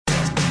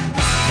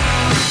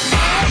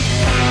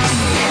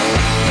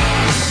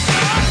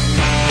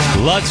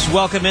Let's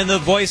welcome in the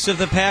voice of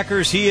the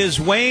Packers. He is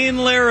Wayne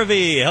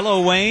Larrivee.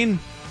 Hello, Wayne.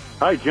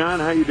 Hi,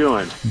 John. How you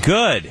doing?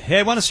 Good. Hey,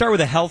 I want to start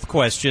with a health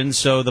question.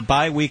 So the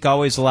bye week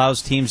always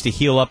allows teams to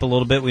heal up a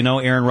little bit. We know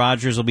Aaron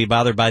Rodgers will be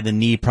bothered by the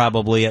knee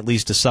probably, at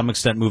least to some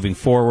extent, moving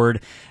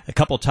forward. A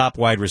couple top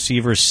wide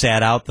receivers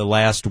sat out the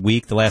last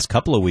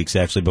couple of weeks,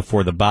 actually,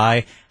 before the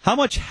bye. How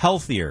much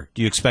healthier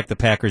do you expect the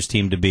Packers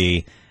team to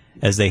be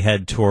as they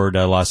head toward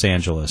Los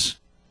Angeles?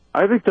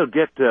 I think they'll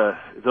get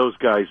those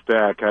guys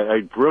back.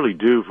 I really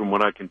do, from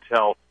what I can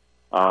tell.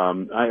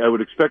 I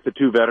would expect the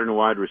two veteran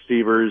wide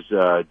receivers,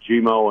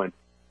 Gmo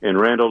and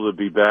Randall, to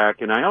be back.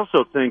 And I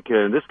also think,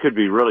 and this could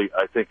be really,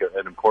 I think,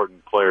 an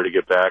important player to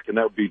get back, and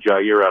that would be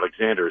Jair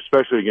Alexander,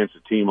 especially against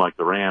a team like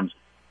the Rams,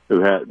 who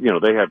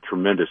they have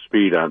tremendous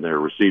speed on their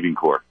receiving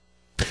corps.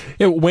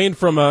 Yeah, Wayne,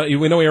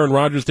 we know Aaron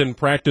Rodgers didn't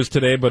practice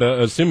today, but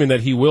assuming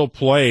that he will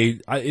play,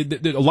 a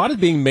lot is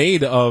being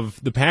made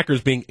of the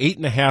Packers being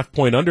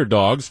 8.5-point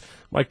underdogs.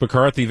 Mike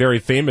McCarthy, very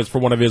famous for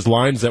one of his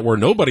lines that were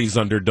nobody's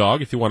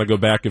underdog, if you want to go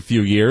back a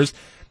few years.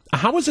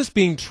 How is this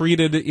being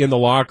treated in the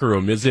locker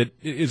room? Is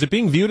it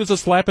being viewed as a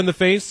slap in the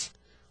face?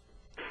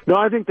 No,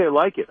 I think they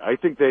like it. I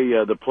think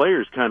the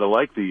players kind of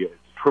like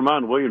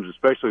Tramon Williams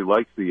especially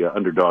likes the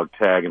underdog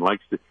tag and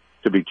likes to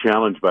be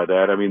challenged by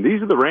that. I mean,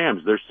 these are the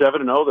Rams. They're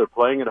 7-0. They're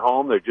playing at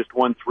home. They've just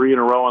won 3 in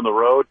a row on the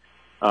road.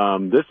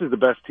 This is the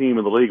best team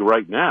in the league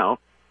right now.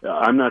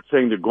 I'm not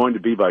saying they're going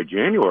to be by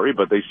January,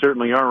 but they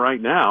certainly are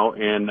right now.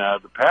 And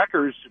the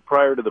Packers,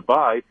 prior to the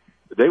bye,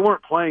 they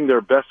weren't playing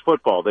their best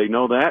football. They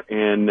know that,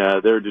 and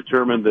they're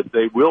determined that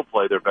they will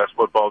play their best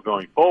football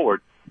going forward.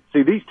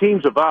 See, these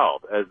teams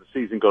evolve as the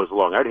season goes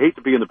along. I'd hate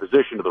to be in the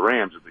position of the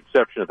Rams, with the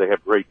exception that they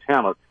have great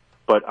talent,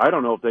 but I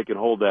don't know if they can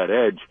hold that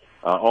edge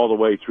all the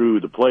way through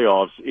the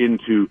playoffs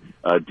into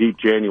deep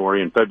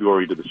January and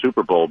February to the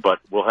Super Bowl, but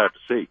we'll have to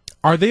see.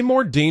 Are they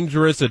more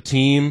dangerous a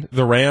team,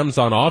 the Rams,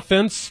 on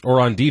offense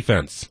or on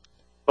defense?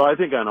 Well, I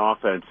think on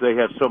offense. They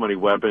have so many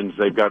weapons.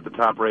 They've got the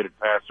top-rated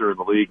passer in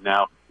the league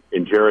now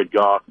in Jared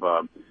Goff.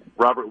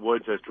 Robert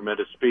Woods has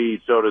tremendous speed.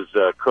 So does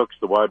Cooks,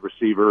 the wide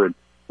receiver, and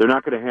they're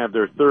not going to have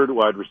their third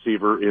wide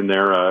receiver in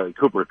there,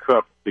 Cooper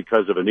Kupp,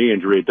 because of a knee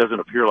injury. It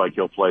doesn't appear like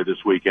he'll play this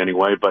week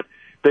anyway, but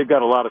they've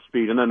got a lot of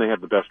speed, and then they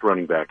have the best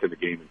running back in the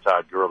game in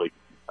Todd Gurley.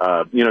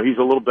 He's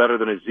a little better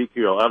than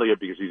Ezekiel Elliott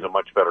because he's a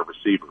much better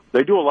receiver.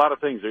 They do a lot of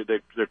things.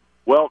 They're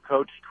well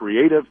coached,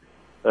 creative.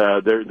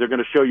 They're going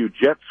to show you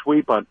jet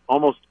sweep on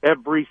almost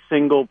every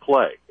single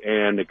play,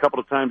 and a couple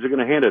of times they're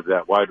going to hand it to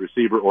that wide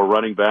receiver or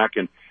running back,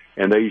 and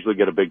they usually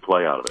get a big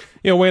play out of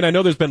it. Wayne, I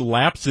know there's been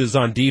lapses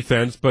on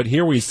defense, but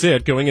here we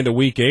sit going into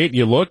Week 8.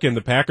 You look, and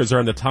the Packers are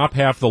in the top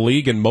half of the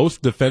league in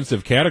most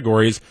defensive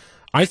categories.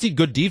 I see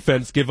good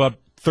defense give up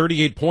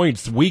 38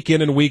 points week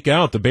in and week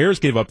out. The Bears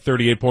gave up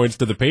 38 points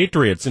to the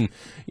Patriots, and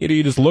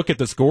you just look at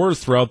the scores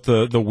throughout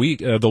the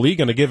league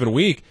in a given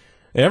week.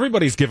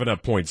 Everybody's giving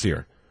up points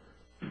here.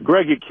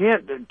 Greg, you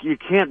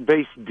can't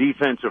base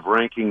defensive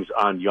rankings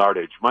on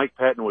yardage. Mike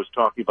Patton was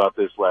talking about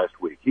this last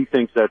week. He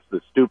thinks that's the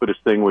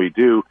stupidest thing we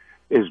do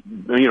is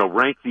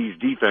rank these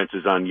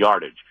defenses on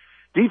yardage.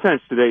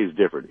 Defense today is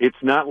different.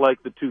 It's not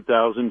like the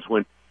 2000s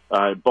when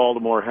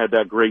Baltimore had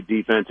that great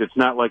defense. It's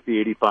not like the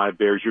 85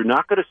 Bears. You're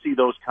not going to see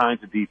those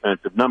kinds of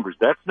defensive numbers.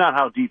 That's not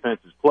how defense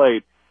is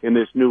played in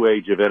this new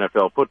age of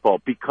NFL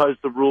football because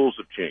the rules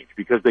have changed,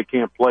 because they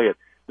can't play it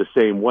the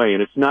same way.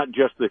 And it's not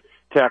just the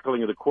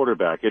tackling of the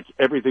quarterback. It's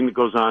everything that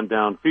goes on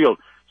downfield.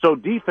 So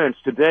defense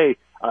today,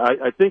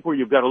 I think where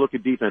you've got to look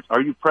at defense,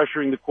 are you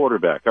pressuring the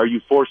quarterback? Are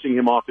you forcing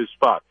him off his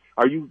spot?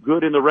 Are you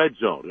good in the red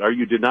zone? Are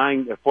you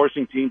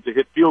forcing teams to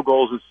hit field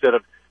goals instead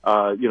of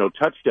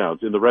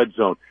touchdowns in the red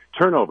zone?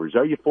 Turnovers.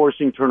 Are you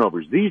forcing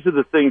turnovers? These are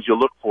the things you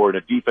look for in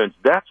a defense.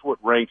 That's what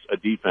ranks a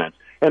defense.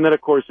 And then,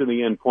 of course, in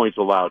the end, points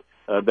allowed.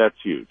 That's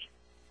huge.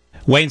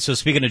 Wayne, so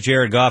speaking of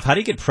Jared Goff, how do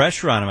you get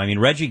pressure on him? I mean,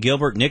 Reggie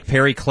Gilbert, Nick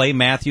Perry, Clay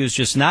Matthews,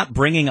 just not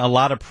bringing a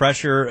lot of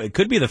pressure. It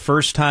could be the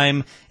first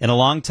time in a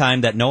long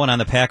time that no one on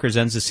the Packers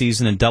ends the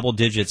season in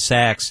double-digit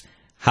sacks.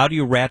 How do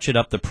you ratchet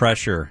up the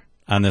pressure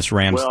on this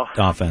Rams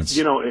offense?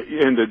 And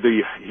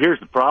here's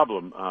the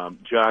problem,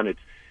 John. It's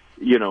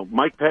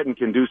Mike Patton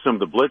can do some of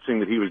the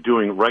blitzing that he was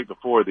doing right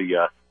before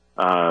the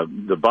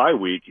bye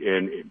week,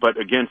 but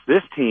against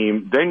this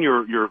team, then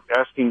you're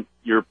asking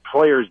your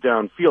players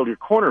downfield, your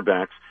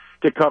cornerbacks,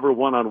 to cover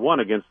one-on-one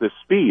against this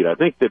speed. I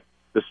think that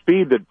the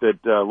speed that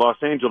Los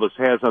Angeles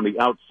has on the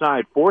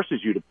outside forces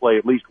you to play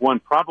at least one,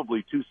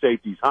 probably two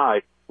safeties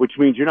high, which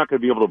means you're not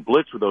going to be able to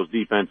blitz with those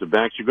defensive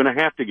backs. You're going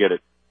to have to get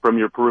it from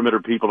your perimeter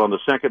people on the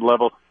second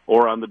level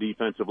or on the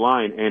defensive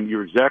line, and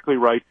you're exactly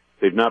right.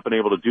 They've not been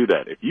able to do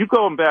that. If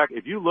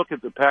you look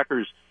at the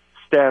Packers'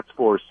 stats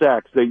for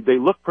sacks, they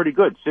look pretty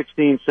good.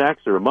 16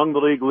 sacks. They're among the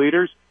league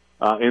leaders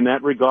in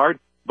that regard.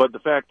 But the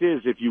fact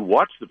is, if you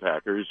watch the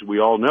Packers,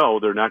 we all know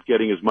they're not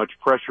getting as much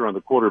pressure on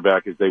the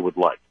quarterback as they would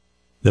like.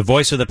 The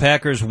voice of the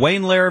Packers,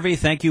 Wayne Larrivee.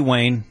 Thank you,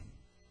 Wayne.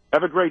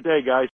 Have a great day, guys.